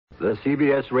The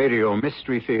CBS Radio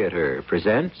Mystery Theater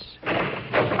presents...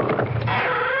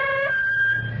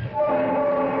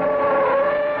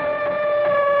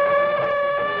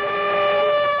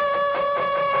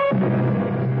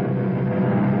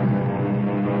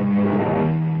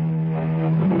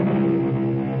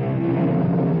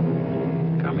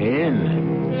 Come in.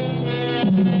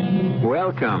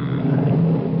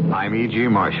 Welcome. I'm E.G.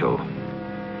 Marshall.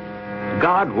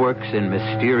 God works in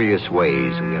mysterious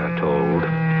ways, we are told.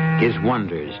 His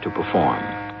wonders to perform.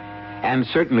 And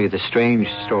certainly the strange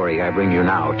story I bring you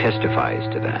now testifies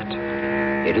to that.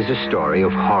 It is a story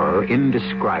of horror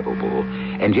indescribable,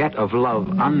 and yet of love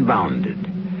unbounded,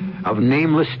 of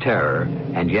nameless terror,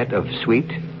 and yet of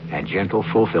sweet and gentle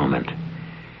fulfillment.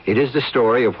 It is the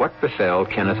story of what befell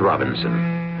Kenneth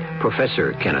Robinson,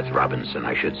 Professor Kenneth Robinson,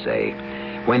 I should say,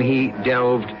 when he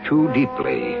delved too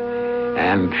deeply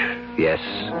and, yes,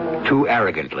 too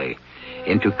arrogantly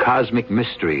into cosmic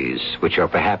mysteries which are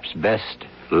perhaps best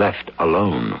left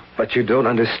alone. But you don't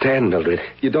understand, Mildred.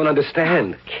 You don't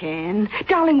understand. Oh, Ken,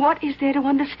 darling, what is there to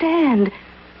understand?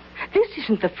 This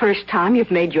isn't the first time you've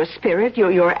made your spirit,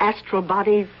 your astral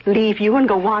body, leave you and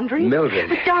go wandering. Mildred.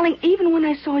 But, darling, even when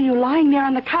I saw you lying there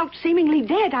on the couch seemingly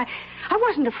dead, I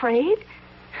wasn't afraid.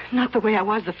 Not the way I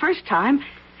was the first time.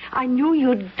 I knew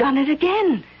you'd done it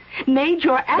again. Made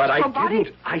your astral body...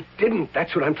 But I didn't.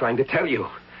 That's what I'm trying to tell you.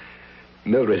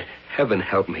 Mildred, heaven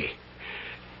help me.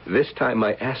 This time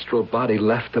my astral body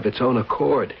left of its own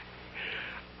accord.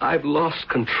 I've lost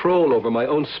control over my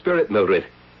own spirit, Mildred.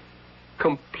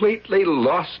 Completely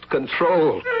lost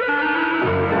control.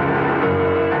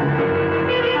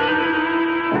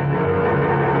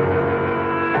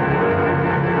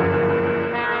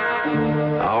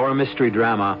 Our mystery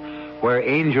drama, Where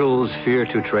Angels Fear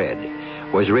to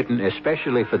Tread, was written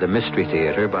especially for the Mystery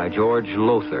Theater by George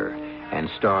Lothar and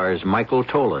stars Michael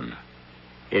Tolan.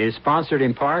 It is sponsored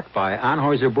in part by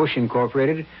Anheuser-Busch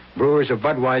Incorporated, Brewers of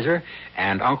Budweiser,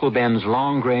 and Uncle Ben's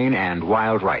Long Grain and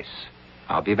Wild Rice.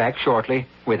 I'll be back shortly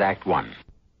with Act One.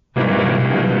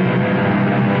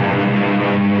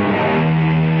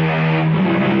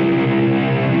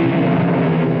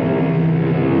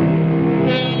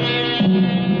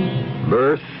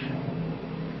 Birth,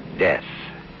 death,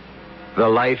 the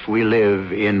life we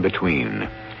live in between.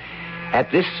 At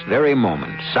this very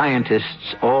moment,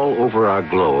 scientists all over our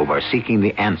globe are seeking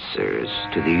the answers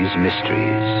to these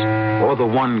mysteries, or the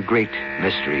one great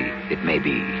mystery it may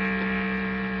be.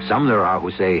 Some there are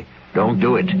who say, don't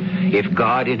do it. If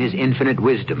God in his infinite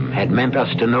wisdom had meant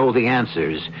us to know the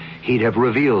answers, he'd have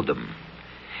revealed them.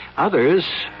 Others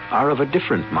are of a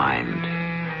different mind.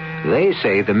 They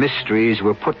say the mysteries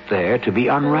were put there to be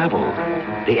unraveled,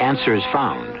 the answers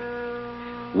found.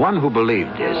 One who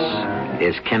believed this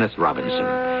is Kenneth Robinson,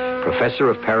 professor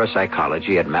of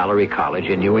parapsychology at Mallory College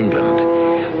in New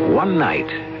England. One night,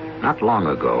 not long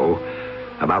ago,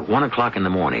 about 1 o'clock in the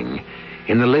morning,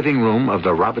 in the living room of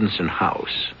the Robinson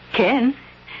house. Ken,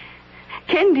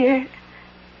 dear,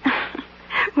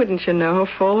 wouldn't you know,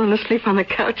 fallen asleep on the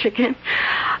couch again?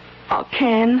 Oh,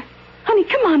 Ken, honey,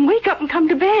 come on, wake up and come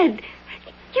to bed.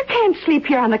 You can't sleep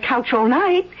here on the couch all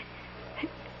night.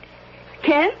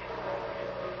 Ken?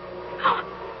 Oh,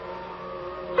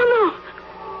 no.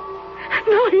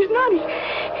 No, he's not.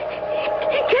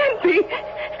 He can't be.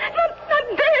 Not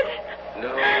dead. No,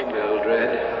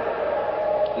 Mildred.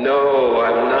 No,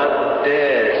 I'm not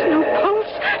dead. No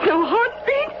pulse, no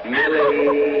heartbeat.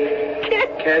 Millie,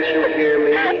 can't you hear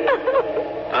me?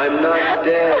 I'm not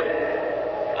dead.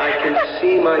 I can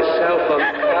see myself on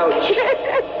the couch.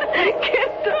 Ken,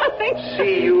 darling.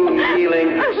 See you kneeling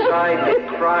beside me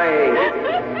crying.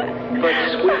 But,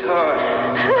 sweetheart,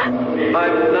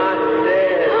 I'm not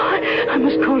dead. Oh, I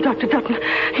must call Dr. Dutton.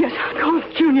 Yes, call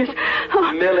Junius.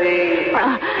 Oh. Millie,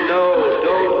 no,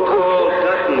 don't call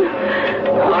Dutton.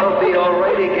 I'll be all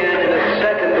right again in a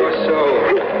second or so.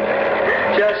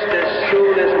 Just as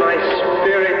soon as my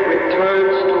spirit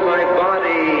returns to my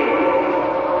body.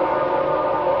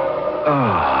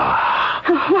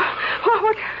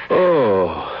 What?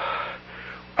 Oh.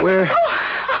 Where?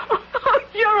 Oh,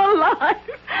 you're alive.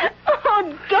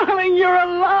 Oh, darling, you're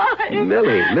alive.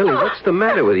 Millie, what's the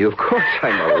matter with you? Of course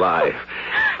I'm alive.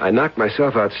 I knocked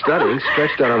myself out studying,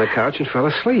 stretched out on the couch, and fell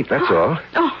asleep. That's all.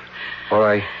 Oh. Or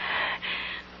I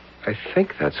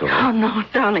think that's all. Oh, no,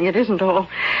 darling, it isn't all.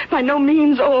 By no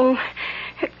means all.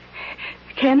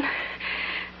 Ken,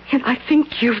 I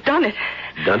think you've done it.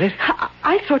 Done it?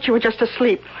 I thought you were just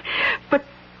asleep. But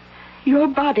your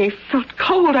body felt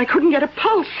cold. I couldn't get a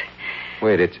pulse.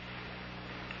 Wait,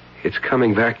 it's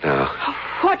coming back now.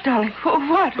 What, darling?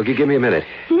 What? Okay, give me a minute.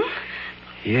 Hmm?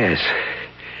 Yes,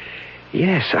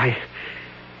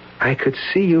 I could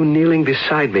see you kneeling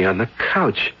beside me on the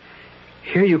couch.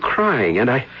 Hear you crying, and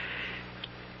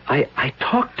I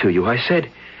talked to you. I said,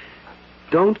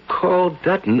 "Don't call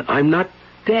Dutton. I'm not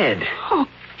dead." Oh,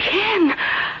 Ken.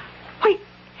 Wait,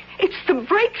 it's the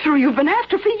breakthrough you've been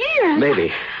after for years.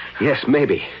 Maybe. Yes,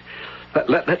 maybe.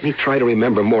 Let me try to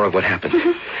remember more of what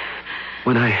happened.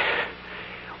 When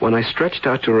I stretched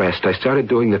out to rest, I started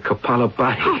doing the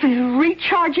Kapalabhati. Oh, the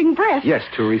recharging breath. Yes,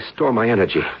 to restore my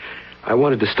energy. I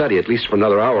wanted to study at least for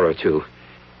another hour or two.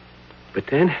 But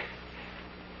then,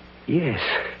 yes,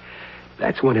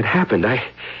 that's when it happened.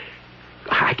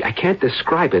 I can't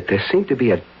describe it. There seemed to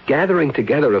be a gathering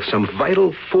together of some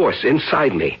vital force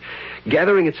inside me,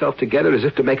 gathering itself together as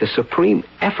if to make a supreme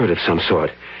effort of some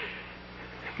sort.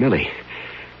 Millie,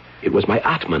 it was my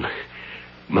Atman,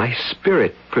 my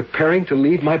spirit preparing to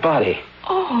leave my body.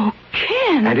 Oh,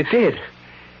 Ken. And it did.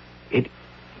 It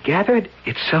gathered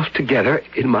itself together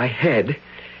in my head,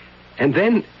 and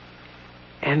then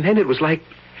it was like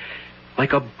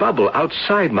a bubble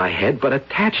outside my head, but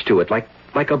attached to it, like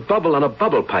a bubble on a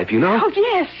bubble pipe, you know? Oh,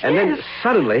 yes, And then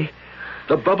suddenly,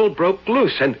 the bubble broke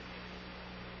loose,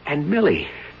 and Millie,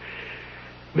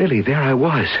 there I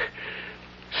was,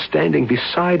 standing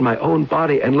beside my own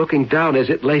body and looking down as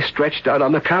it lay stretched out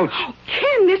on the couch. Oh,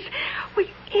 Ken,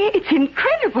 it's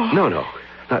incredible. No,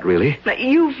 not really. Now,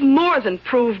 you've more than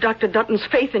proved Dr. Dutton's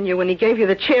faith in you when he gave you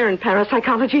the chair in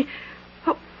parapsychology.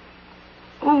 Oh,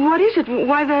 what is it?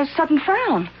 Why the sudden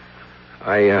frown?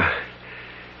 I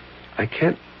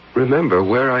can't remember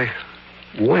where I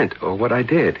went or what I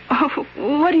did. Oh,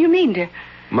 what do you mean, dear?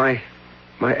 My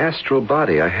astral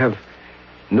body, I have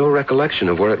no recollection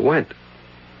of where it went.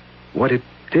 What it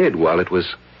did while it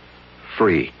was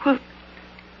free. Well,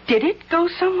 did it go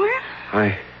somewhere?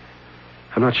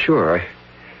 I'm not sure.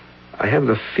 I have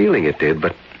the feeling it did,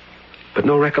 but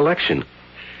no recollection.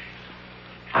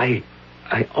 I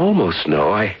almost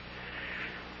know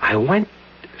I went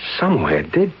somewhere,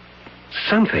 did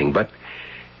something, but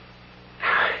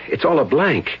it's all a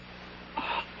blank.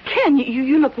 Oh, Ken,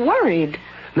 you look worried.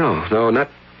 No,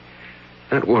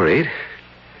 not worried.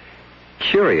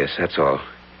 Curious, that's all.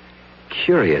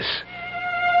 Curious.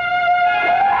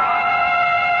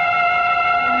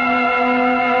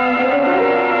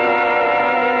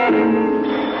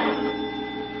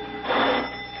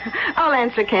 I'll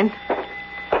answer, Ken.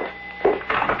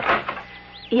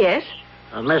 Yes?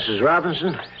 Mrs.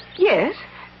 Robinson? Yes?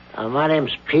 My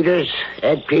name's Peters,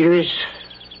 Ed Peters.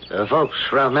 Folks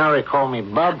around Mallory call me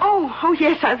Bub. Oh,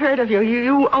 yes, I've heard of you.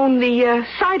 You own the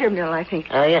cider mill, I think.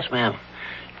 Yes, ma'am.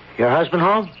 Your husband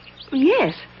home?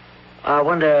 Yes. I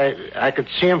wonder I could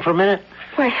see him for a minute?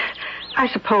 Well, I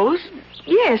suppose.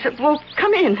 Yes. Well,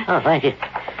 come in. Oh, thank you.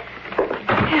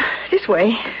 This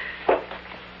way.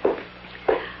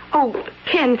 Oh,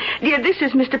 Ken, dear, this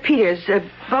is Mr. Peters.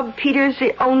 Bub Peters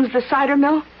owns the cider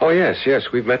mill. Oh, yes,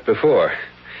 we've met before.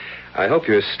 I hope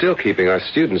you're still keeping our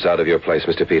students out of your place,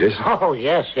 Mr. Peters. Oh,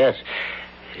 yes.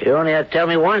 You only had to tell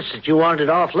me once that you wanted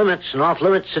off limits, and off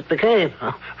limits it became.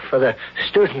 For the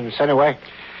students, anyway.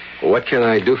 What can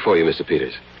I do for you, Mr.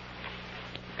 Peters?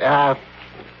 I'll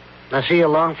see you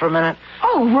along for a minute.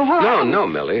 Oh, well... No,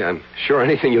 Millie. I'm sure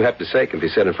anything you have to say can be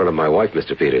said in front of my wife,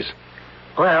 Mr. Peters.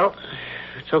 Well,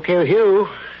 it's okay with you.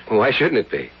 Why shouldn't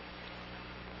it be?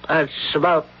 It's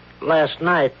about last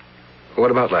night.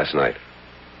 What about last night?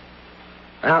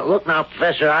 Now, look now,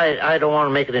 Professor, I don't want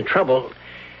to make it in trouble.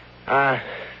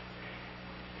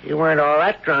 You weren't all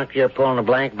that drunk you're pulling a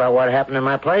blank about what happened in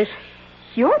my place?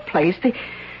 Your place?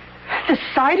 The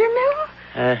cider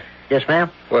mill? Yes, ma'am.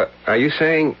 What, are you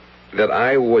saying that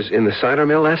I was in the cider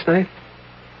mill last night?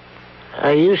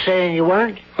 Are you saying you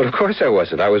weren't? Well, of course I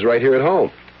wasn't. I was right here at home.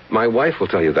 My wife will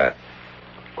tell you that.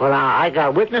 Well, I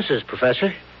got witnesses,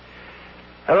 Professor.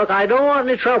 Now, look, I don't want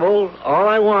any trouble. All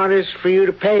I want is for you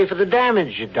to pay for the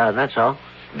damage you've done, that's all.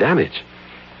 Damage?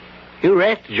 You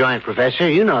wrecked the joint, Professor.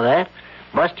 You know that.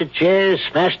 Busted chairs,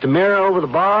 smashed the mirror over the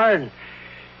bar, and...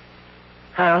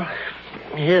 Well,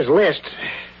 here's a list.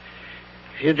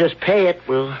 If you just pay it,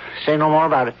 we'll say no more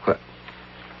about it. What?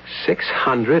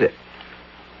 $600?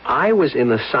 I was in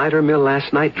the cider mill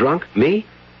last night drunk? Me?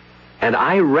 And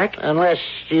I wrecked... Unless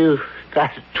you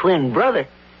got a twin brother.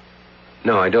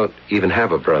 No, I don't even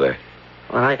have a brother.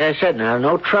 Well, like I said, now,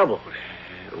 no trouble.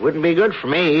 It wouldn't be good for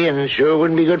me, and it sure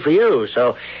wouldn't be good for you.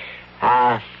 So,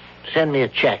 send me a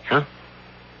check, huh?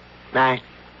 I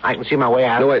can see my way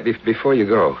out. No, wait, before you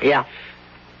go. Yeah?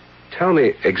 Tell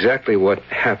me exactly what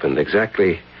happened,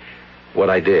 exactly what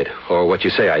I did, or what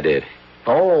you say I did.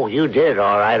 Oh, you did,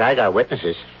 all right. I got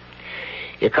witnesses.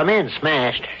 You come in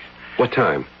smashed. What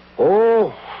time?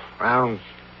 Oh, around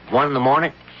 1 in the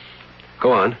morning.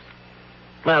 Go on.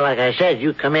 Well, like I said,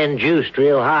 you come in juiced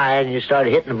real high and you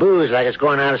started hitting the booze like it's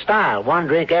going out of style, one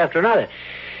drink after another.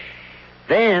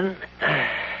 Then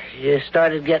you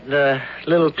started getting a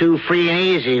little too free and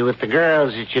easy with the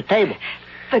girls at your table.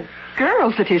 The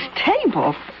girls at his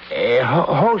table?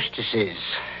 Hostesses.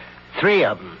 3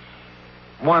 of them.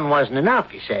 One wasn't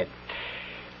enough, he said.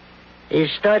 He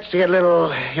starts to get a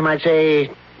little, you might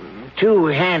say, too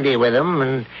handy with them,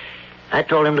 and I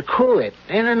told him to cool it.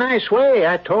 In a nice way,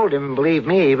 I told him, believe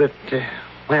me, but,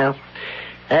 well,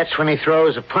 that's when he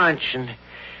throws a punch, and,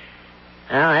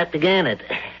 well, that began it.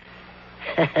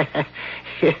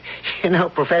 You know,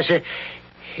 Professor,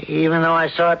 even though I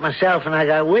saw it myself and I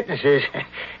got witnesses,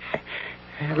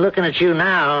 looking at you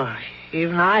now,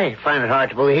 even I find it hard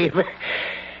to believe.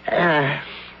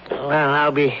 Well,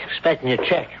 I'll be expecting your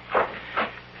check.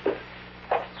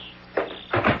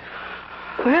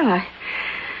 Well,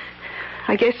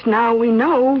 I guess now we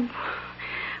know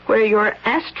where your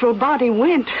astral body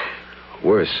went.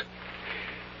 Worse.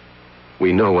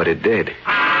 We know what it did.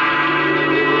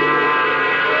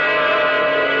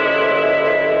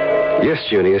 Yes,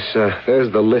 Junius,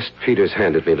 there's the list Peters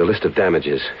handed me, the list of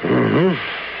damages. Mm-hmm.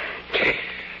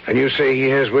 And you say he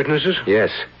has witnesses?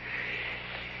 Yes.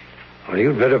 Well,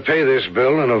 you'd better pay this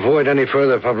bill and avoid any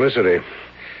further publicity.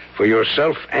 For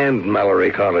yourself and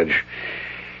Mallory College.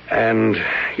 And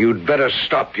you'd better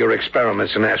stop your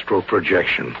experiments in astral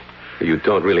projection. You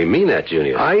don't really mean that,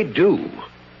 Junius. I do.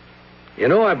 You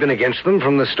know, I've been against them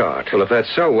from the start. Well, if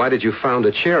that's so, why did you found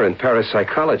a chair in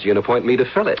parapsychology and appoint me to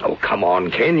fill it? Oh, come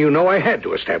on, Ken. You know I had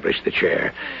to establish the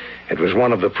chair. It was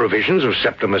one of the provisions of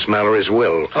Septimus Mallory's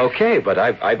will. Okay, but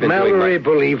I've been Mallory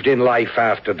believed in life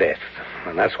after death.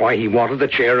 And that's why he wanted the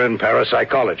chair in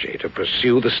parapsychology, to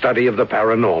pursue the study of the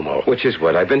paranormal. Which is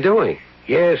what I've been doing.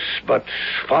 Yes, but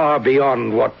far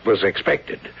beyond what was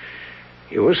expected.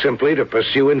 You were simply to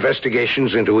pursue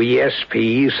investigations into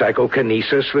ESP,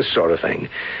 psychokinesis, this sort of thing.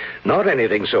 Not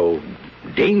anything so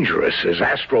dangerous as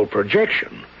astral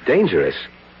projection. Dangerous?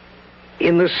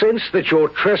 In the sense that you're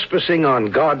trespassing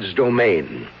on God's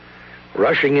domain.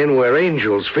 Rushing in where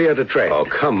angels fear to tread. Oh,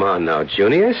 come on now,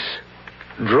 Junius.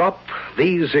 Drop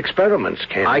these experiments,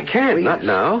 Ken. I can't, please. Not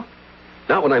now.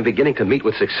 Not when I'm beginning to meet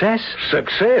with success.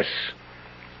 Success?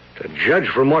 To judge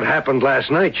from what happened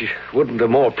last night, wouldn't a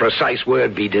more precise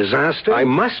word be disaster? I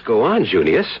must go on,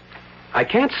 Junius. I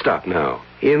can't stop now.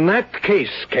 In that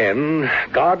case, Ken,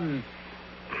 God...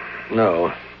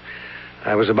 No.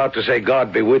 I was about to say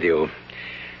God be with you.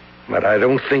 But I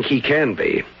don't think he can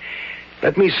be.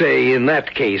 Let me say, in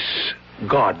that case,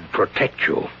 God protect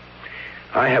you.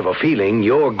 I have a feeling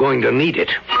you're going to need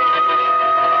it.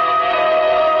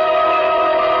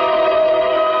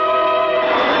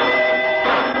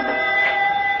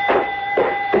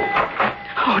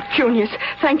 Oh, Junius,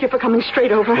 thank you for coming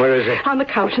straight over. Where is it? On the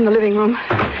couch in the living room.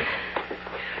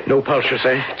 No pulse, you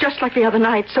say? Just like the other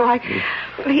night, so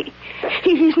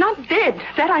he's not dead.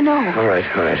 That I know. All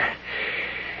right.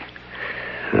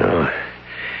 No.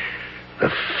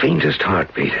 The faintest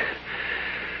heartbeat.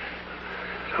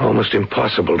 Almost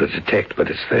impossible to detect, but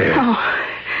it's there.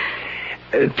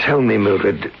 Oh. Tell me,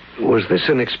 Mildred, was this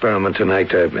an experiment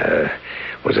tonight?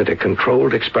 Was it a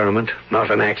controlled experiment? Not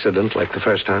an accident like the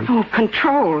first time? Oh,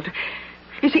 controlled.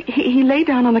 You see, he lay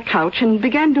down on the couch and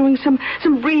began doing some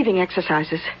breathing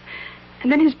exercises.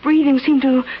 And then his breathing seemed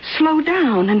to slow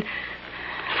down and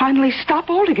finally stop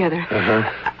altogether. Uh-huh.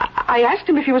 I asked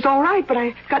him if he was all right, but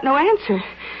I got no answer.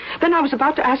 Then I was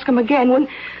about to ask him again when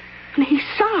he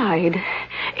sighed.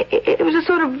 It was a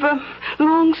sort of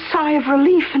long sigh of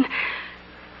relief, and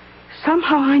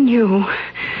somehow I knew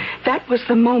that was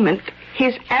the moment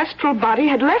his astral body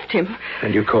had left him.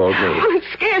 And you called me? Well, it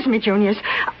scares me, Junius.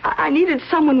 I needed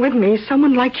someone with me,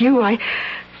 someone like you. I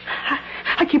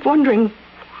keep wondering,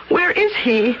 where is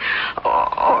he?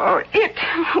 Or it,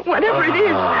 whatever it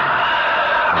is.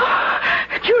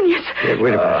 Junius. Yeah,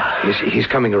 wait a minute. He's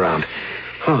coming around.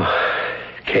 Oh,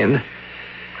 Ken.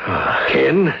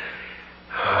 Ken?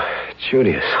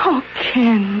 Junius. Oh,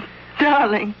 Ken,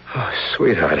 darling. Oh,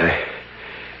 sweetheart,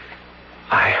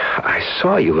 I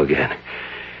saw you again.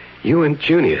 You and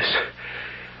Junius.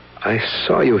 I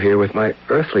saw you here with my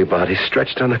earthly body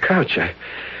stretched on the couch. I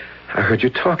heard you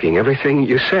talking, everything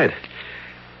you said.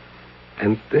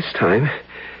 And this time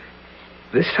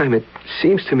it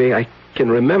seems to me I can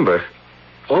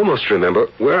almost remember,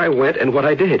 where I went and what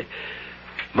I did.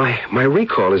 My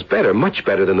recall is better, much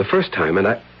better than the first time,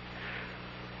 and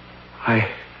I...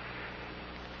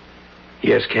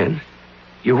 Yes, Ken?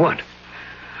 You what?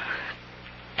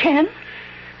 Ken?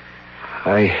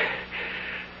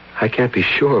 I can't be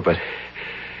sure, but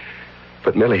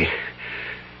Millie,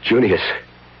 Junius,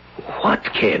 What,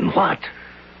 Ken? What?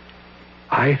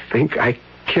 I think I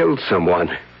killed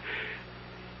someone.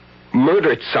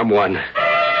 Murdered someone.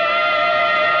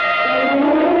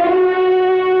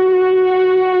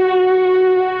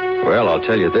 Well, I'll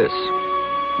tell you this.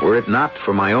 Were it not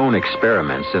for my own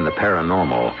experiments in the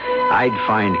paranormal, I'd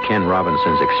find Ken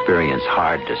Robinson's experience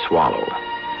hard to swallow.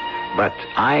 But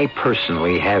I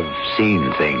personally have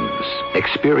seen things,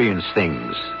 experienced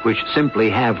things, which simply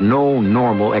have no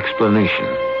normal explanation.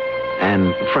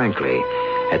 And frankly,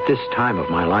 at this time of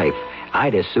my life,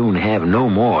 I'd as soon have no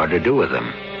more to do with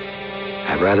them.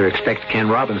 I'd rather expect Ken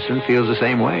Robinson feels the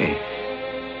same way.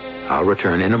 I'll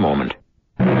return in a moment.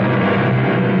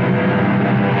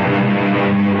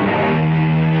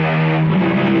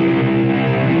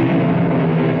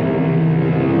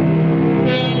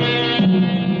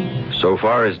 So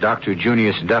far as Dr.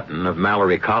 Junius Dutton of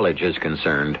Mallory College is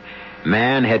concerned,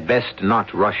 man had best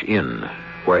not rush in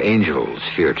where angels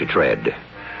fear to tread,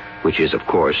 which is, of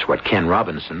course, what Ken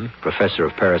Robinson, professor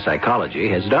of parapsychology,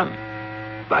 has done.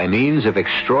 By means of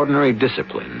extraordinary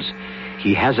disciplines,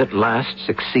 he has at last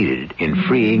succeeded in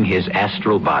freeing his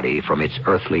astral body from its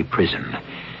earthly prison.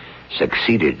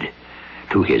 Succeeded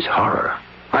to his horror.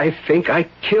 I think I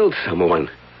killed someone.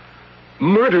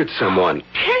 Murdered someone.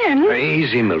 Ken?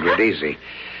 Easy, Mildred, easy.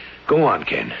 Go on,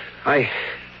 Ken. I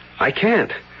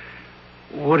can't.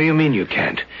 What do you mean you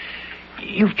can't?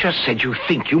 You've just said you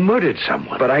think you murdered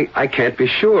someone. But I can't be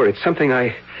sure. It's something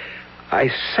I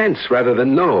sense rather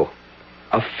than know.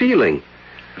 A feeling.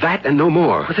 That and no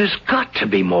more. But there's got to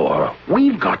be more.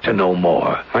 We've got to know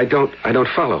more. I don't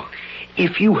follow.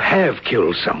 If you have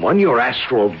killed someone, your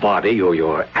astral body or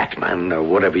your Atman or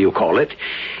whatever you call it,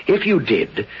 if you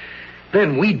did,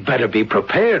 then we'd better be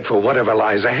prepared for whatever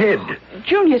lies ahead.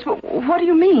 Junius, what do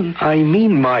you mean? I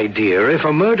mean, my dear, if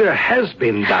a murder has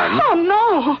been done... Oh,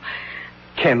 no.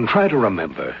 Ken, try to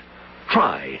remember.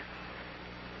 Try.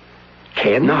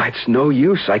 Ken? No, it's no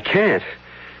use. I can't.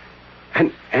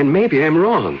 And maybe I'm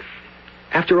wrong.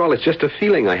 After all, it's just a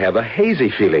feeling I have, a hazy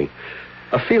feeling.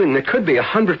 A feeling that could be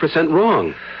 100%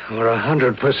 wrong. Or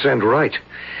 100% right.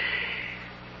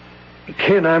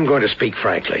 Ken, I'm going to speak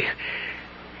frankly.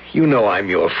 You know I'm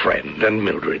your friend and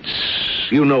Mildred's.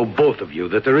 You know, both of you,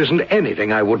 that there isn't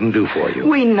anything I wouldn't do for you.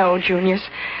 We know, Junius.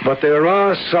 But there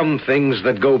are some things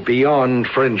that go beyond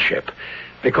friendship,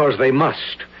 because they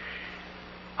must.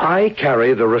 I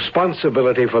carry the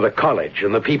responsibility for the college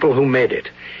and the people who made it.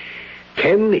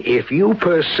 Ken, if you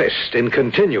persist in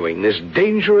continuing this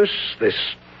dangerous, this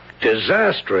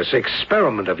disastrous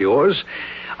experiment of yours,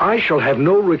 I shall have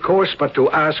no recourse but to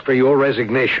ask for your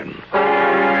resignation.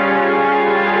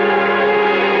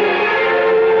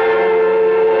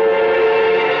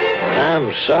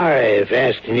 I'm sorry if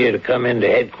asking you to come into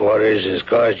headquarters has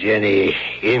caused you any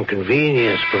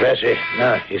inconvenience, Professor.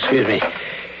 No, excuse me.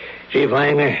 Chief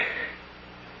Langner?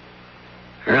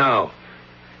 No.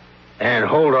 And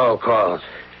hold all calls.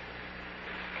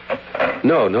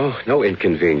 No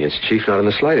inconvenience, Chief, not in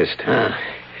the slightest.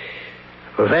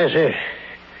 Professor,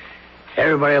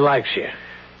 everybody likes you.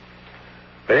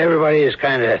 But everybody is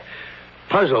kind of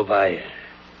puzzled by you.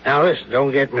 Now, listen,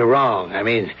 don't get me wrong. I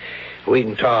mean, we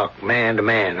can talk man to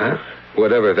man, huh?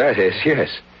 Whatever that is, yes.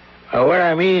 What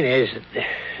I mean is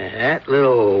that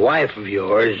little wife of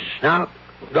yours... Now,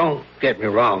 don't get me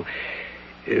wrong.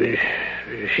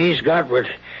 She's got what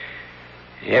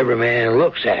every man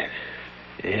looks at.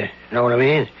 You know what I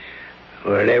mean?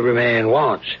 What every man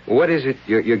wants. What is it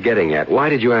you're getting at? Why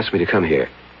did you ask me to come here?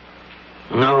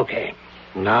 Okay.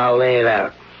 I'll lay it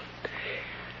out.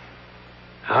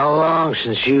 How long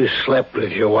since you slept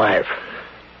with your wife?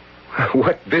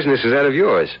 What business is that of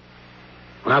yours?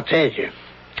 I'll tell you.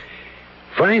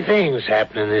 Funny things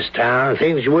happen in this town,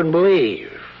 things you wouldn't believe,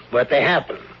 but they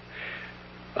happen.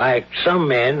 Like some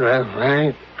men, well,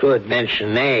 I could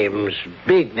mention names,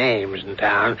 big names in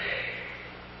town.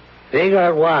 They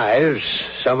got wives,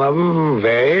 some of them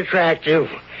very attractive,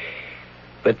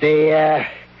 but they,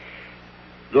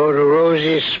 go to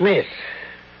Rosie Smith.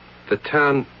 The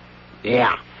town...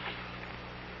 Yeah.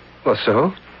 Well,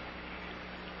 so?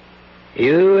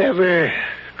 You ever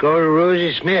go to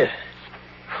Rosie Smith?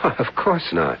 Of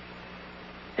course not.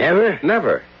 Never?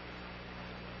 Never.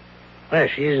 Well,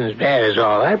 she isn't as bad as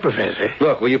all that, Professor.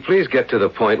 Look, will you please get to the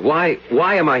point? Why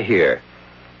am I here?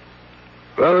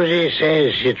 Rosie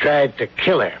says you tried to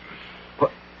kill her.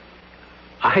 What?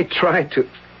 I tried to...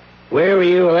 Where were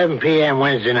you 11 p.m.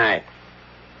 Wednesday night?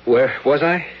 Where was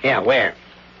I? Yeah, where?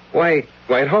 Why,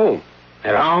 at home.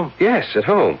 At home? Yes, at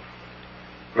home.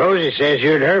 Rosie says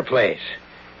you're at her place.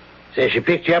 Says she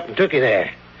picked you up and took you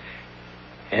there.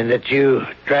 And that you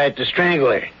tried to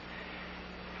strangle her.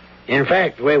 In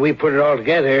fact, the way we put it all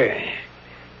together,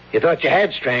 you thought you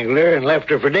had strangled her and left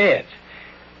her for dead.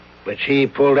 But she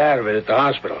pulled out of it at the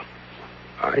hospital.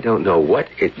 I don't know what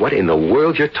in the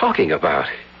world you're talking about.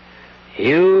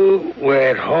 You were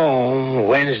at home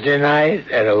Wednesday night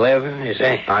at 11, you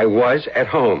say? I was at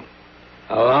home.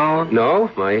 Alone? No,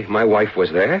 my wife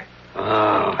was there.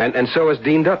 Oh. And so was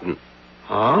Dean Dutton.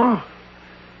 Oh?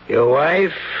 Your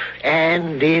wife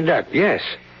and Dean Dutton? Yes.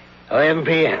 11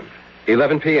 p.m.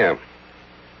 11 p.m.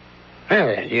 Well,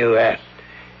 then,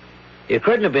 you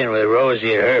couldn't have been with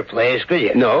Rosie at her place, could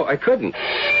you? No, I couldn't.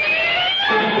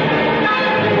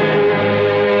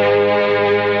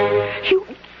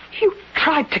 You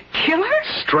tried to kill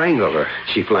her? Strangle her,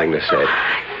 Chief Langner said.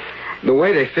 The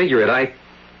way they figure it,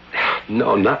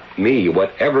 No, not me.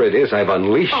 Whatever it is I've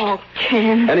unleashed. Oh,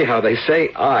 Ken. Anyhow, they say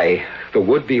the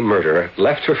would-be murderer,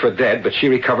 left her for dead, but she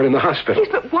recovered in the hospital.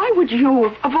 Yes, but why would you,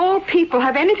 of all people,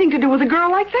 have anything to do with a girl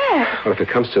like that? Well, if it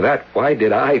comes to that, why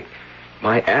did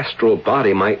my astral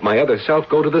body, my other self,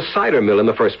 go to the cider mill in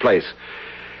the first place?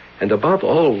 And above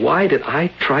all, why did I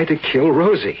try to kill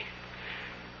Rosie?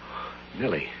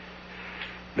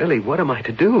 Millie, what am I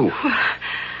to do? Well,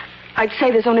 I'd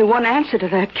say there's only one answer to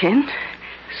that, Ken.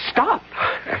 Stop.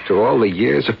 After all the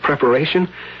years of preparation,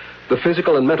 the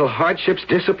physical and mental hardships,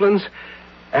 disciplines,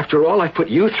 after all I put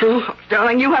you through? Oh,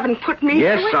 darling, you haven't put me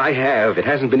Yes, through it. I have. It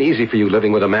hasn't been easy for you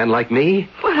living with a man like me.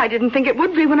 Well, I didn't think it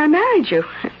would be when I married you.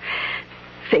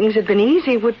 Things had been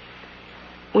easy, would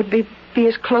be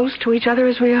as close to each other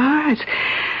as we are,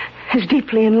 as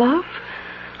deeply in love.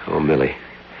 Oh, Millie,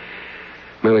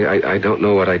 I don't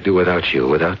know what I'd do without you,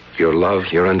 without your love,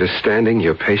 your understanding,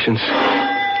 your patience.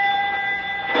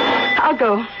 I'll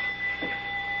go.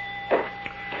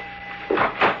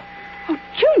 Oh,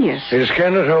 Junius. Is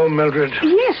Ken at home, Mildred?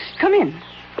 Yes, come in.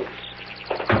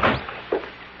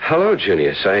 Hello,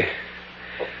 Junius.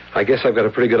 I guess I've got a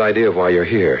pretty good idea of why you're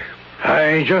here.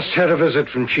 I just had a visit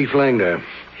from Chief Langner.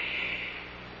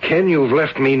 Ken, you've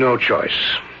left me no choice.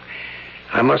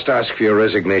 I must ask for your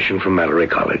resignation from Mallory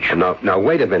College. Now,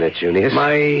 wait a minute, Junius.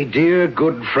 My dear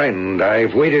good friend,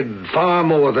 I've waited far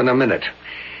more than a minute.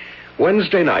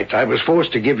 Wednesday night, I was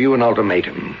forced to give you an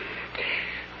ultimatum.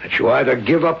 That you either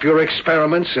give up your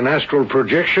experiments in astral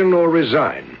projection or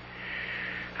resign.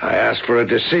 I asked for a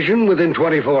decision within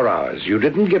 24 hours. You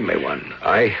didn't give me one.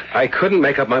 I couldn't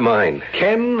make up my mind.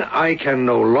 Ken, I can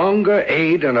no longer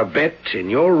aid and abet in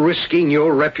your risking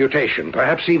your reputation,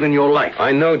 perhaps even your life.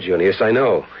 I know, Junius, I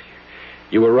know.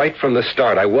 You were right from the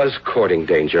start. I was courting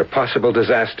danger, possible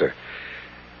disaster.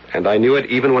 And I knew it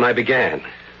even when I began.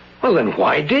 Well, then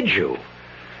why did you?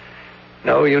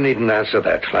 No, you needn't answer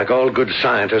that. Like all good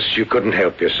scientists, you couldn't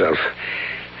help yourself.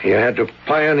 You had to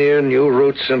pioneer new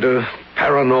routes into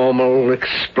paranormal,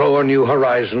 explore new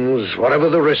horizons, whatever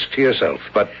the risk to yourself.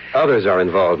 But others are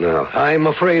involved now. I'm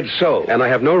afraid so. And I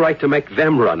have no right to make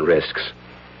them run risks.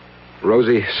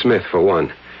 Rosie Smith, for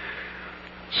one.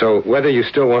 So whether you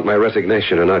still want my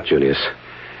resignation or not, Junius,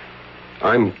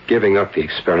 I'm giving up the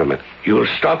experiment. You'll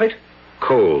stop it?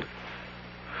 Cold.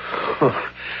 Oh,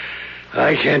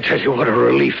 I can't tell you what a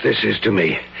relief this is to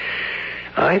me.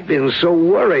 I've been so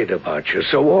worried about you,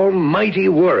 so almighty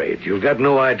worried. You've got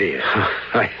no idea.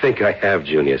 I think I have,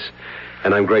 Junius,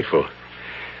 and I'm grateful.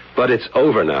 But it's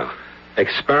over now.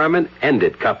 Experiment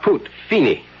ended. Kaput.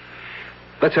 Fini.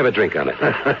 Let's have a drink on it.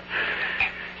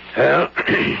 Well,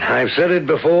 I've said it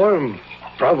before, and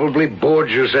probably bored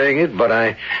you saying it, but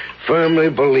I firmly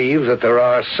believe that there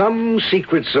are some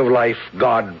secrets of life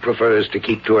God prefers to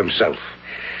keep to himself.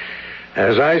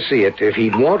 As I see it, if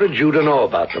he'd wanted you to know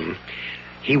about them,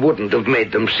 he wouldn't have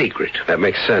made them secret. That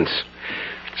makes sense.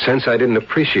 Sense I didn't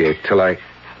appreciate till I...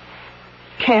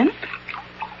 Ken?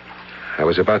 I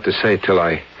was about to say till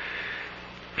I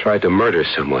tried to murder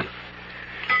someone.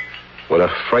 What a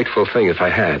frightful thing if I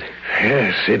had.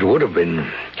 Yes, it would have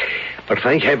been. But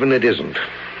thank heaven it isn't.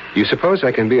 You suppose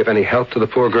I can be of any help to the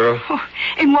poor girl? Oh,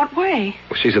 in what way?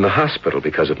 Well, she's in the hospital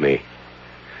because of me.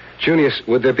 Junius,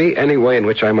 would there be any way in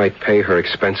which I might pay her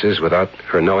expenses without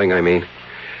her knowing, I mean?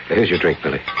 Here's your drink,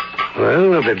 Billy.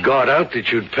 Well, if it got out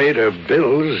that you'd paid her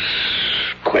bills,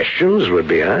 questions would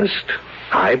be asked.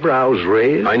 Eyebrows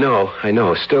raised. I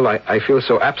know. Still, I feel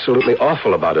so absolutely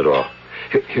awful about it all.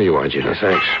 Here you are, Junius.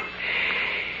 Thanks.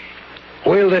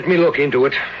 Well, let me look into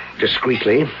it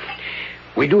discreetly.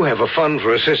 We do have a fund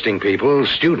for assisting people,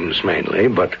 students mainly,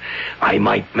 but I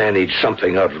might manage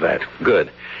something out of that.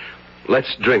 Good.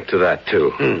 Let's drink to that,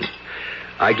 too.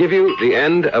 I give you the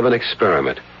end of an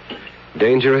experiment.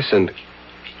 Dangerous and,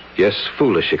 yes,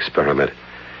 foolish experiment.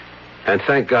 And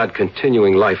thank God,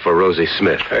 continuing life for Rosie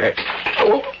Smith. Junius,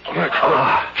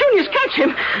 catch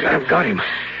him. I've got him.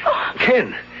 Oh.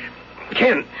 Ken,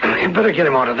 you better get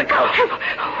him out of the couch.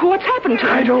 What's happened to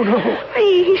him? I don't know.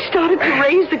 He started to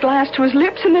raise the glass to his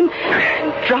lips and then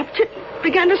dropped it,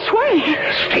 began to sway.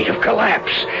 A state of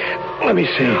collapse. Let me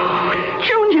see.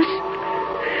 Junius.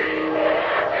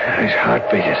 His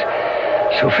heartbeat is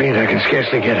so faint I can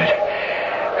scarcely get it.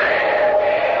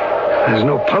 There's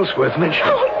no pulse worth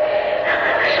mentioning.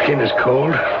 Skin is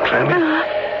cold, clammy.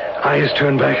 Eyes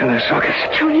turned back in their sockets.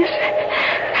 Junius,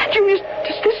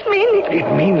 does this mean...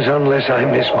 It means, unless I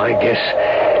miss my guess,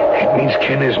 it means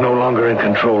Ken is no longer in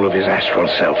control of his astral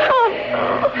self.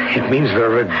 It means that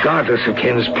regardless of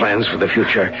Ken's plans for the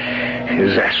future,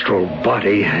 his astral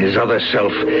body, his other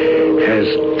self, has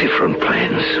different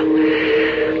plans.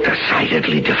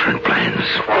 Decidedly different plans.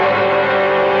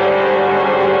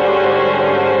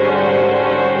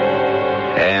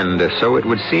 And so it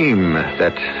would seem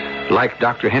that, like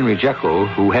Dr. Henry Jekyll,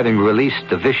 who, having released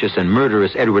the vicious and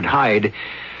murderous Edward Hyde,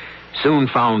 soon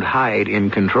found Hyde in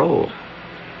control,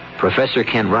 Professor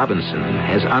Ken Robinson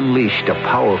has unleashed a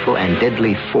powerful and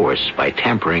deadly force by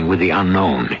tampering with the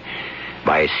unknown,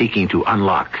 by seeking to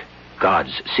unlock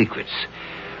God's secrets,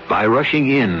 by rushing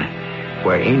in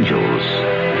where angels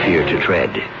fear to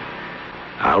tread.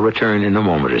 I'll return in a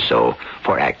moment or so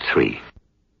for Act 3.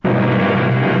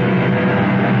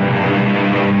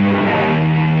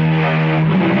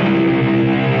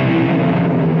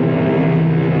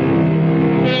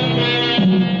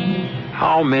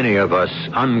 How many of us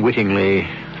unwittingly,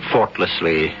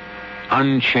 thoughtlessly,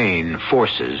 unchain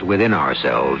forces within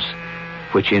ourselves,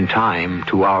 which in time,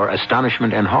 to our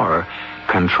astonishment and horror,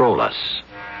 control us?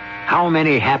 How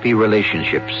many happy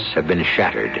relationships have been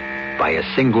shattered by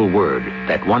a single word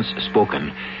that, once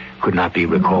spoken, could not be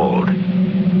recalled?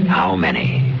 How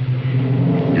many?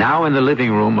 Now in the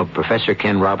living room of Professor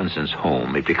Ken Robinson's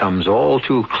home, it becomes all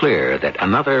too clear that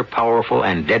another powerful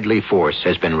and deadly force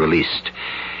has been released.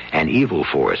 An evil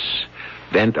force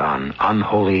bent on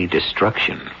unholy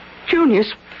destruction.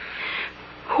 Junius,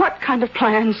 what kind of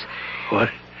plans? What?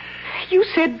 You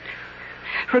said,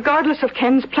 regardless of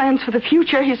Ken's plans for the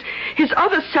future, his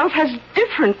other self has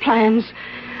different plans.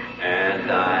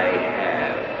 And I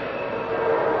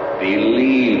have.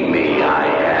 Believe me, I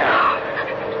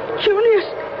have. Junius,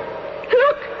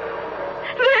 look!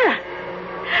 There!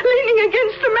 Leaning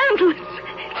against the mantel.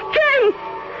 It's Ken!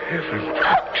 Heaven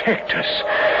protect us.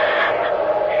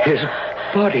 His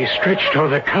body stretched on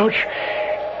the couch,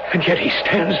 and yet he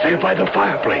stands there by the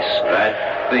fireplace.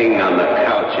 That thing on the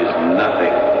couch is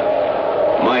nothing.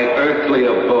 My earthly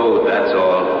abode, that's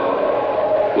all.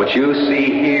 What you see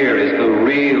here is the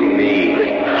real me.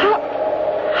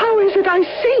 How is it I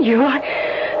see you?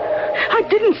 I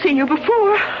didn't see you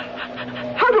before.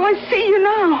 How do I see you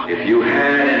now? If you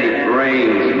had any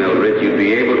brains, Mildred, you'd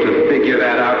be able to figure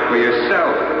that out for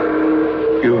yourself.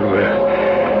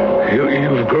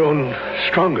 You've grown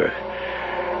stronger.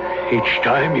 Each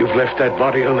time you've left that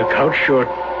body on the couch, your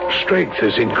strength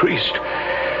has increased.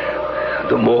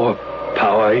 The more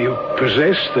power you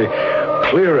possess, the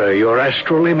clearer your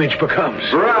astral image becomes.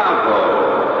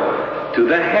 Bravo! To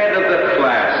the head of the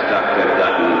class, Dr.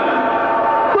 Dutton.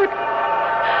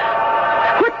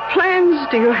 What plans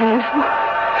do you have?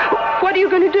 What are you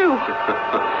going to do?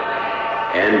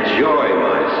 Enjoy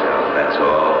myself, that's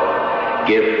all.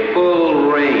 Give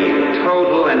full reign,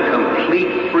 total and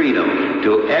complete freedom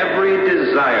to every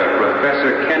desire,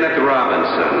 Professor Kenneth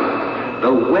Robinson.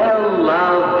 The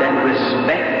well-loved and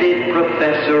respected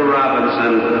Professor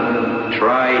Robinson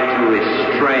tried to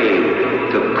restrain,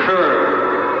 to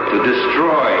curb, to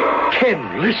destroy. Ken,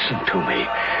 listen to me.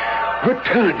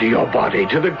 Return to your body,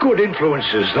 to the good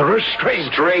influences, the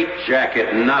restraint.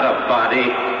 Straitjacket, not a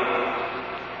body.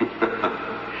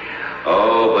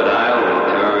 Oh, but I'll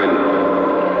return.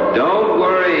 Don't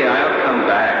worry, I'll come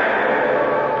back.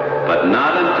 But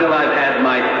not until I've had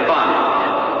my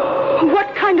fun.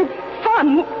 What kind of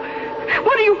fun?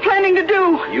 What are you planning to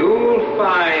do? You'll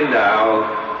find out.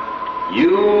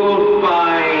 You'll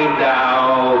find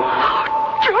out.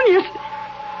 Oh, Junius!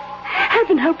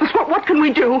 Heaven help us. What can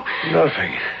we do?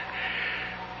 Nothing.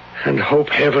 And hope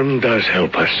heaven does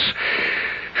help us.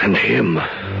 And him.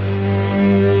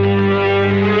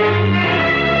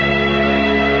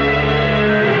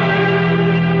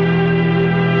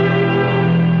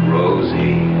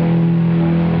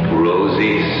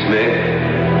 Rosie Smith.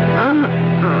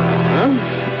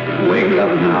 Wake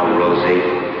up now, Rosie.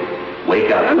 Wake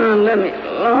up. Let me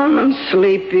alone. I'm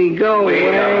sleepy. Go away.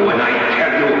 Wake up when I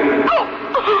tell you. Oh.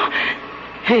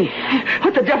 Hey,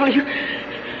 what the devil are you?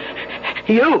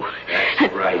 You.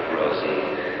 That's right, Rosie.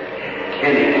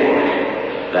 Kenny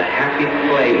boy, the happy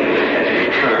playmate has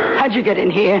returned. How'd you get in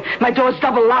here? My door's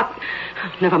double locked.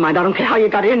 Never mind, I don't care how you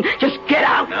got in. Just get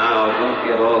out. Now, don't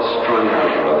get all strung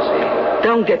out, Rosie.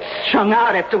 Don't get strung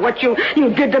out after what you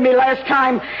did to me last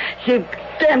time. You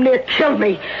damn near killed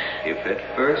me. If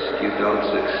at first you don't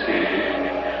succeed,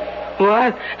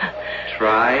 What?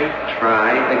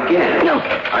 try again. No.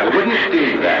 I wouldn't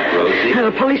do that, Rosie.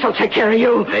 The police will take care of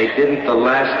you. They didn't the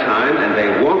last time, and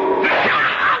they won't.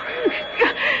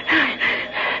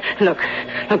 Look,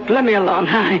 let me alone.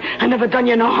 I never done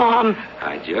you no harm.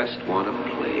 I just want to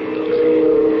play,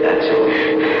 Rosie. That's all.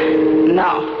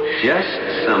 No.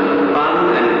 Just some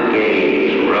fun and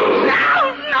games, Rosie.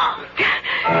 No.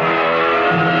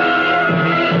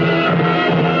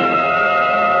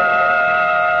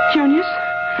 Junius?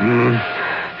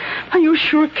 Are you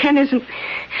sure Ken isn't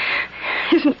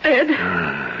dead?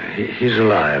 He's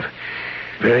alive.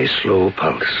 Very slow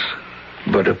pulse,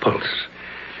 but a pulse.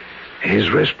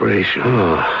 His respiration.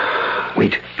 Oh,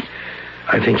 wait.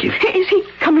 I think he... Is he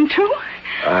coming to?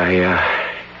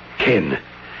 Ken,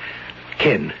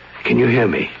 can you hear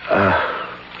me?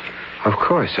 Of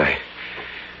course, I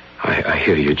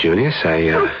hear you, Junius.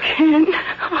 Oh,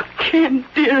 Ken,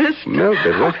 dearest.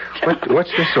 Mildred,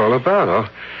 what's this all about?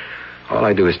 All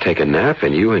I do is take a nap,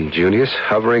 and you and Junius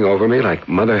hovering over me like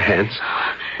mother hens.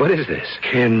 What is this?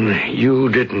 Ken, you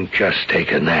didn't just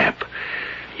take a nap.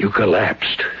 You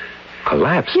collapsed.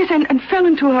 Collapse? Yes, and fell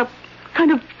into a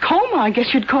kind of coma, I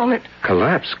guess you'd call it.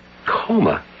 Collapse?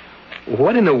 Coma?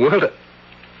 What in the world?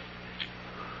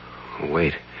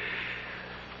 Wait.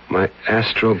 My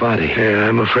astral body. Yeah,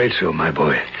 I'm afraid so, my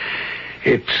boy.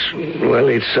 It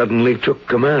suddenly took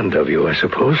command of you, I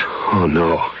suppose. Oh,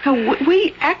 no.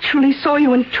 We actually saw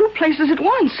you in two places at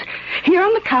once. Here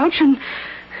on the couch and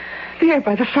there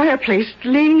by the fireplace,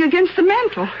 leaning against the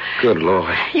mantel. Good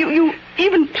Lord. You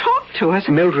even talked to us.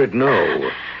 Mildred,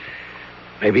 no.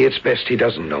 Maybe it's best he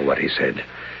doesn't know what he said.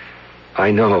 I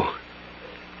know.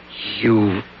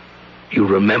 You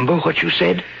remember what you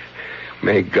said?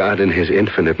 May God in his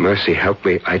infinite mercy help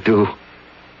me. I do.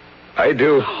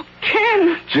 Oh,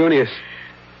 Ken. Junius,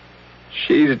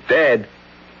 she's dead.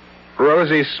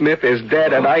 Rosie Smith is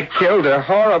dead, and I killed her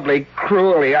horribly,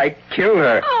 cruelly. I killed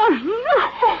her. Oh,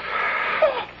 no.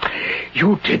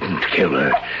 You didn't kill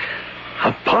her.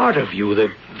 A part of you,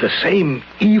 the same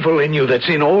evil in you that's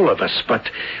in all of us, but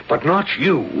not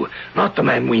you. Not the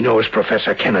man we know as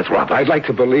Professor Kenneth Robinson. I'd like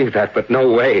to believe that, but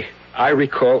no way. I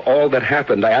recall all that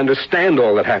happened. I understand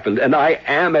all that happened, and I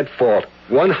am at fault.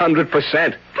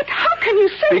 100%. But how can you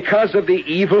say... Because of the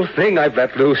evil thing I've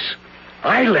let loose.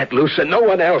 I let loose and no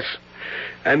one else.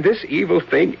 And this evil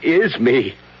thing is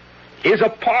me. Is a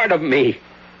part of me.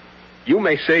 You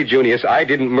may say, Junius, I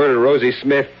didn't murder Rosie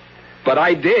Smith, but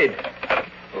I did.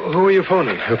 Who are you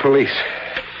phoning? The police.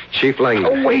 Chief Langman.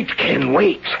 Oh, wait, Ken,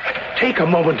 wait. Take a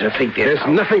moment to think this There's out.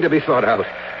 nothing to be thought out.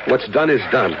 What's done is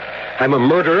done. I'm a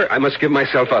murderer. I must give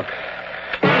myself up.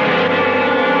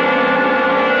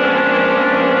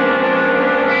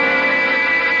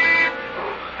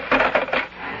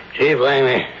 Chief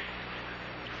Langman.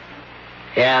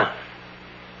 Yeah.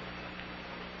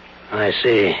 I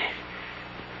see.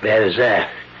 Bad as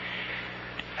that.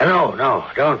 No,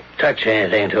 don't touch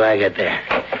anything until I get there.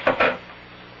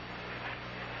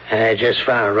 I just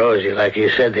found Rosie like you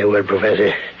said they would,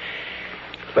 Professor.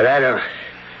 But I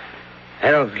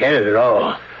don't get it at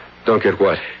all. Don't get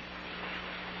what?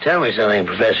 Tell me something,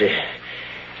 Professor.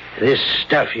 This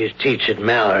stuff you teach at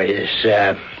Mallory,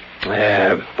 this,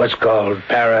 what's called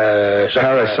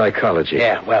Parapsychology.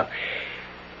 Yeah, well,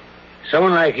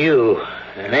 someone like you,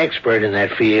 an expert in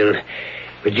that field,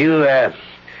 would you,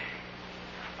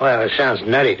 well, it sounds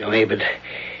nutty to me, but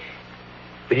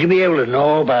would you be able to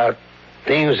know about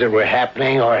things that were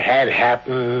happening or had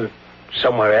happened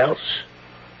somewhere else?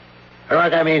 Or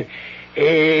like, I mean,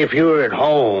 if you were at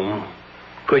home,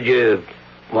 could you,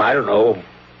 well, I don't know,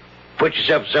 put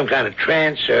yourself in some kind of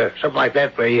trance or something like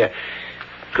that where you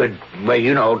could, well,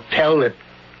 you know, tell that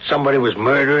somebody was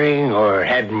murdering or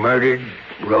had murdered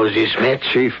Rosie Smith?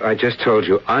 Chief, I just told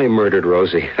you I murdered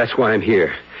Rosie. That's why I'm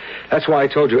here. That's why I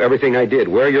told you everything I did,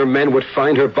 where your men would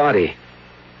find her body,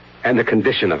 and the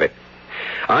condition of it.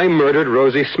 I murdered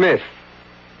Rosie Smith.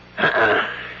 What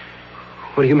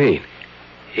do you mean?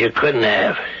 You couldn't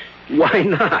have. Why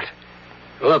not?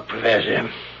 Look, Professor,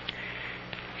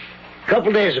 a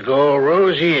couple days ago,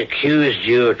 Rosie accused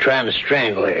you of trying to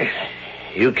strangle her.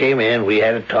 You came in, we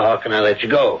had a talk, and I let you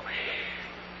go.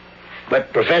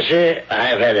 But, Professor,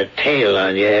 I've had a tail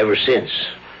on you ever since.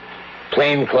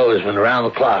 Plainclothesman around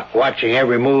the clock, watching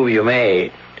every move you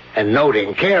made, and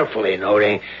carefully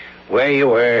noting where you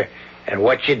were and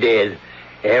what you did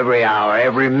every hour,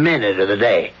 every minute of the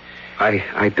day.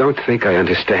 I don't think I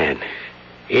understand.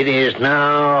 It is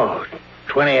now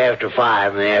 20 after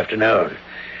 5 in the afternoon.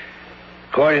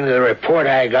 According to the report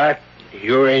I got,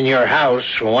 you were in your house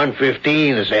from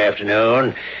 1:15 this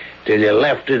afternoon till you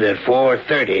left it at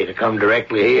 4:30 to come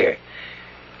directly here.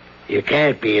 You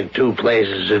can't be in two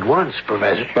places at once,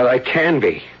 Professor. But I can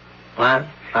be. What?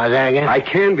 How's that again? I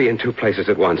can be in two places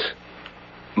at once.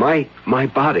 My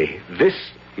body, this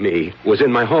me, was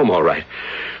in my home, all right.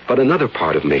 But another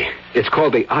part of me, it's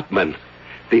called the Atman,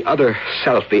 the other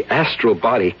self, the astral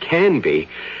body, can be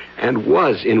and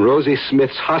was in Rosie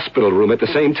Smith's hospital room at the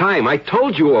same time. I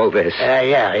told you all this.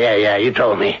 Yeah, you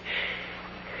told me.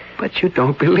 But you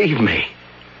don't believe me.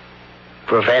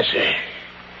 Professor,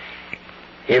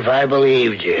 if I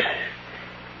believed you,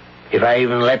 if I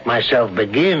even let myself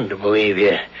begin to believe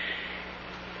you,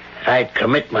 I'd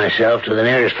commit myself to the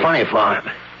nearest funny farm.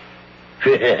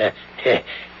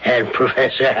 And,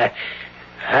 Professor,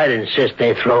 I'd insist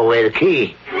they throw away the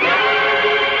key.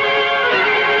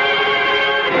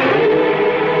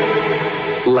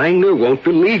 Langner won't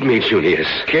believe me, Junius.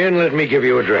 Ken, let me give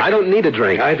you a drink. I don't need a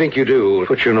drink. I think you do.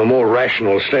 Put you in a more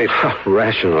rational state.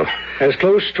 Rational. As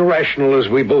close to rational as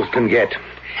we both can get.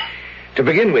 To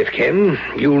begin with, Ken,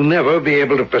 you'll never be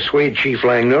able to persuade Chief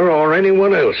Langner or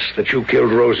anyone else that you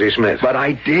killed Rosie Smith. But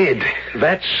I did.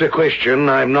 That's a question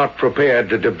I'm not prepared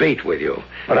to debate with you.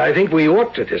 But I think we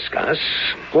ought to discuss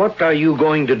what are you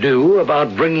going to do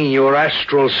about bringing your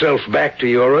astral self back to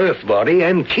your Earth body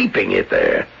and keeping it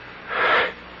there?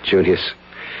 Junius,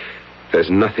 there's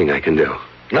nothing I can do.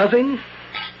 Nothing?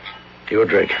 Your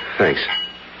drink. Thanks.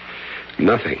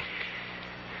 Nothing.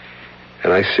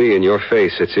 And I see in your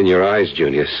face, it's in your eyes,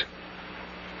 Junius.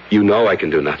 You know I can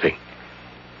do nothing.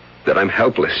 That I'm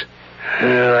helpless.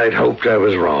 I'd hoped I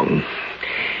was wrong.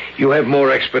 You have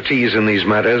more expertise in these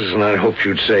matters, and I hoped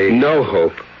you'd say... No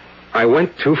hope. I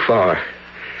went too far.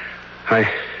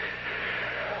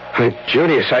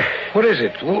 Junius, What is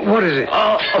it? What is it?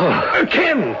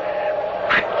 Ken!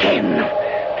 Ken!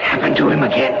 Happened to him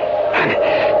again.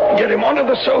 Get him onto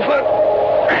the sofa.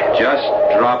 Just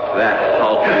drop that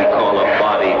hulk we call a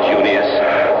body, Junius.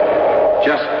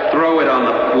 Just throw it on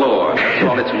the floor. That's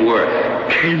all it's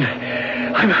worth. Ken,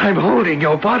 I'm holding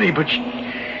your body, but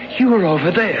you were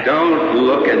over there. Don't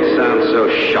look and sound so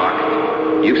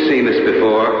shocked. You've seen this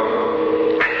before.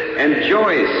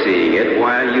 Enjoy seeing it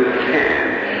while you can.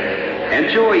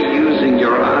 Enjoy using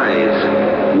your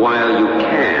eyes while you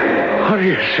can. What are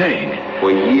you saying?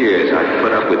 For years I've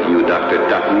put up with you, Dr.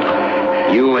 Dutton.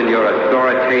 You and your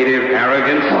authoritative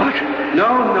arrogance. What?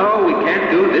 No, we can't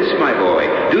do this, my boy.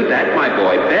 Do that, my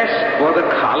boy. Best for the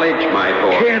college, my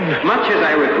boy. Ken. Much as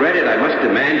I regret it, I must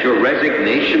demand your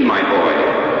resignation, my boy.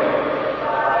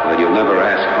 Well, you'll never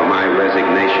ask for my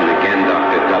resignation again,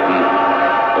 Dr. Dutton.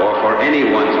 Or for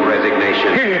anyone's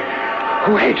resignation. Here.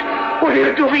 Wait. What are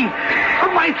you doing?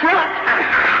 My throat.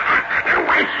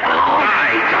 My throat.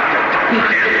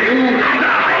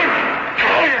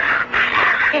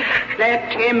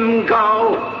 Let him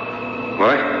go.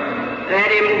 What?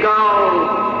 Let him go.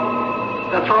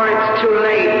 Before it's too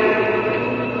late.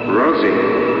 Rosie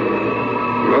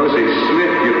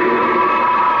Smith,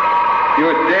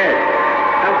 you're dead.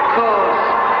 Of course.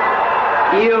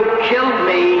 You killed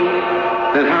me.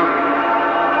 Then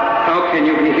how can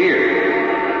you be here?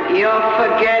 You're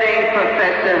forgetting,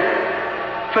 Professor.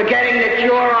 Forgetting that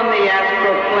you're on the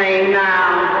astral plane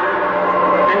now.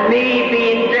 And me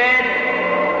being dead,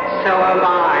 so am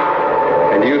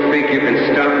I. And you think you can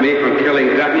stop me from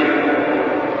killing Dutton?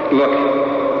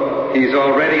 Look, he's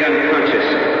already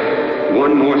unconscious.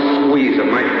 One more squeeze of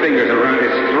my fingers around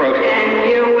his throat. And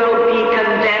you will be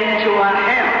condemned to a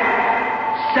hell.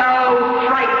 So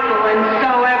frightful and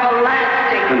so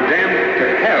everlasting. Condemned to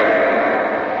hell?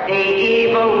 The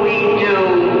evil we do,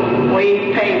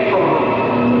 we pay for.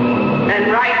 And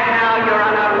right now you're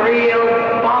on a real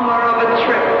bummer of a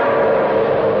trip.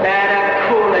 Better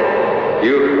cool it.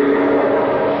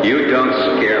 You don't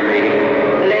scare me.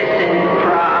 Listen,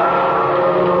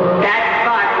 Prof. That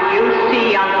body you see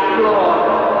on the floor.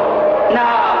 No,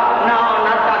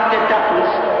 not Dr.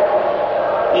 Dutton's.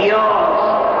 Yours.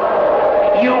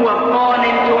 You were born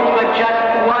into it for just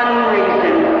one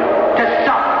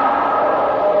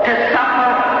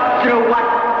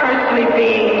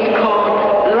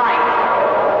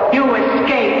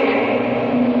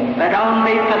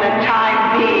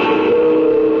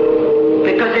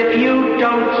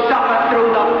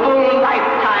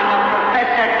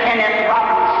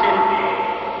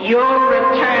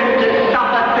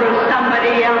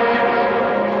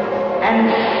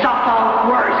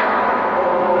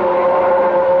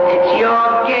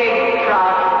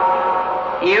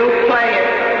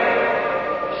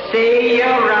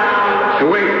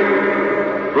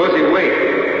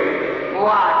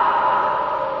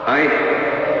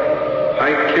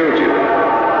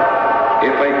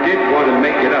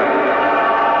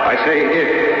Say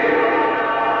if.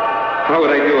 How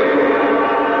would I do it?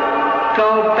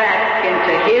 Go back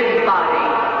into his body,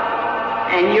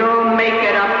 and you'll make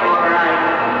it up all right.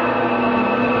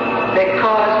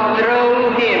 Because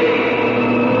through him,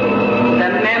 the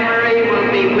memory will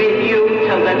be with you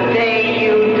till the day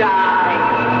you die.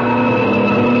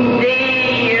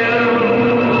 See you.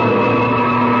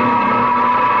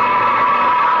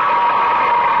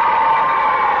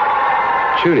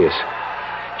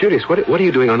 Julius, what are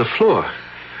you doing on the floor?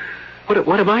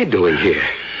 What am I doing here?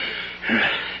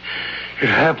 It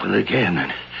happened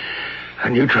again,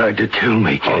 and you tried to kill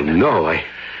me, Ken. Oh, no, I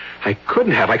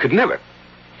couldn't have. I could never.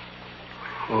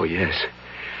 Oh, yes.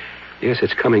 Yes,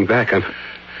 it's coming back.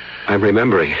 I'm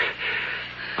remembering.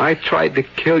 I tried to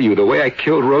kill you the way I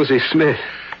killed Rosie Smith.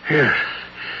 Here.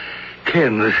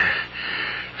 Ken,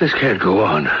 this can't go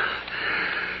on.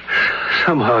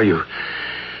 Somehow you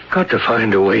got to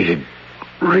find a way to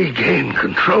regain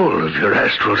control of your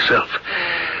astral self.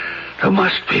 There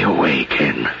must be a way,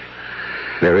 Ken.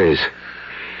 There is.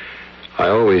 I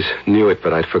always knew it,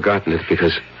 but I'd forgotten it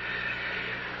because...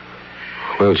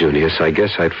 Well, Junius, I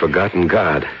guess I'd forgotten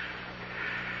God.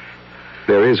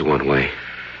 There is one way.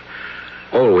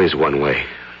 Always one way.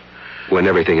 When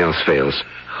everything else fails.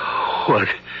 What?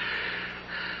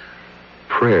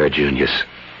 Prayer, Junius.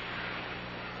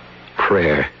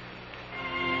 Prayer.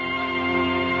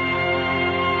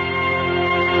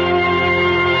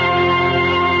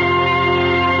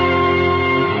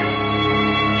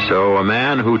 So a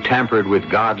man who tampered with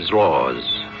God's laws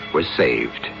was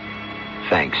saved,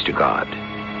 thanks to God.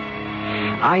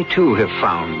 I, too, have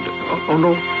found... Oh,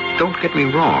 no, don't get me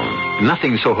wrong.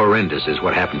 Nothing so horrendous as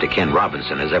what happened to Ken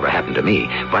Robinson has ever happened to me.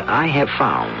 But I have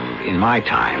found, in my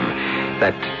time,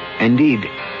 that, indeed,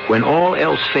 when all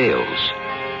else fails,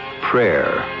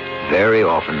 prayer very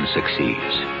often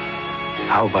succeeds.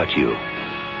 How about you?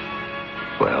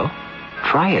 Well,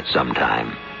 try it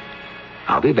sometime.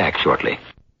 I'll be back shortly.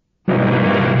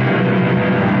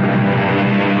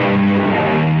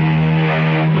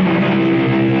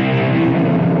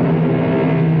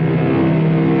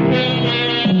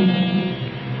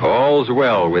 All's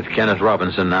well with Kenneth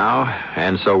Robinson now,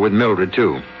 and so with Mildred,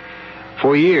 too.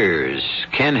 For years,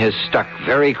 Ken has stuck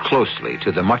very closely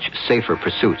to the much safer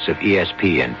pursuits of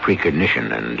ESP and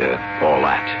precognition and all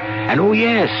that. And oh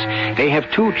yes, they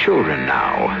have 2 children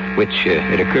now, which,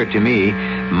 it occurred to me,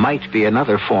 might be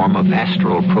another form of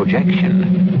astral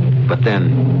projection. But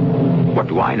then, what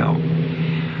do I know?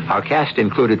 Our cast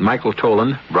included Michael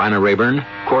Tolan, Bryna Rayburn,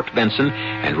 Court Benson,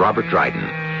 and Robert Dryden.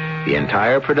 The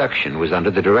entire production was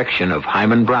under the direction of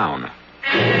Hyman Brown.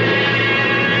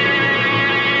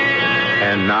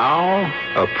 And now,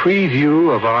 a preview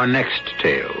of our next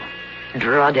tale.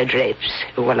 Draw the drapes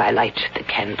while I light the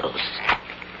candles.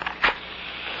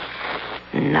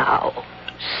 Now,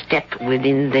 step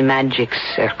within the magic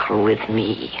circle with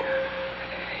me.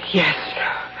 Yes.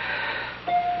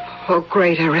 Oh,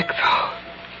 great Erectho,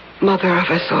 mother of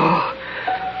us all,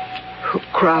 who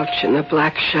crouch in the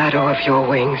black shadow of your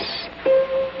wings.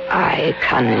 I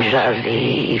conjure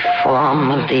the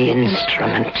form of the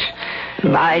instrument,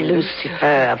 by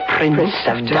Lucifer, Prince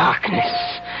of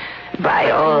Darkness, by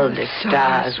all the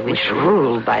stars which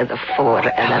rule by the 4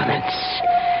 elements,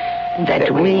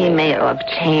 that we may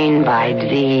obtain by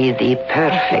thee the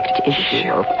perfect issue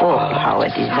of all our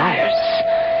desires,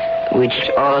 which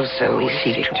also we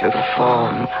seek to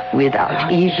perform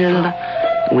without evil,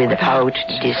 without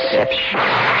deception.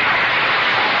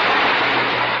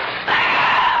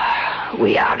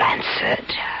 We are answered.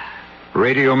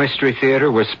 Radio Mystery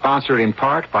Theater was sponsored in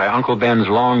part by Uncle Ben's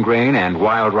Long Grain and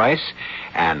Wild Rice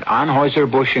and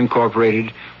Anheuser-Busch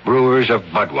Incorporated, brewers of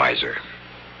Budweiser.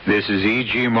 This is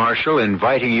E.G. Marshall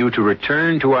inviting you to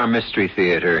return to our Mystery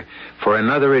Theater for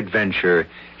another adventure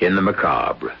in the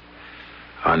macabre.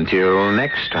 Until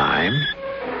next time,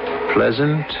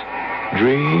 pleasant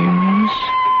dreams.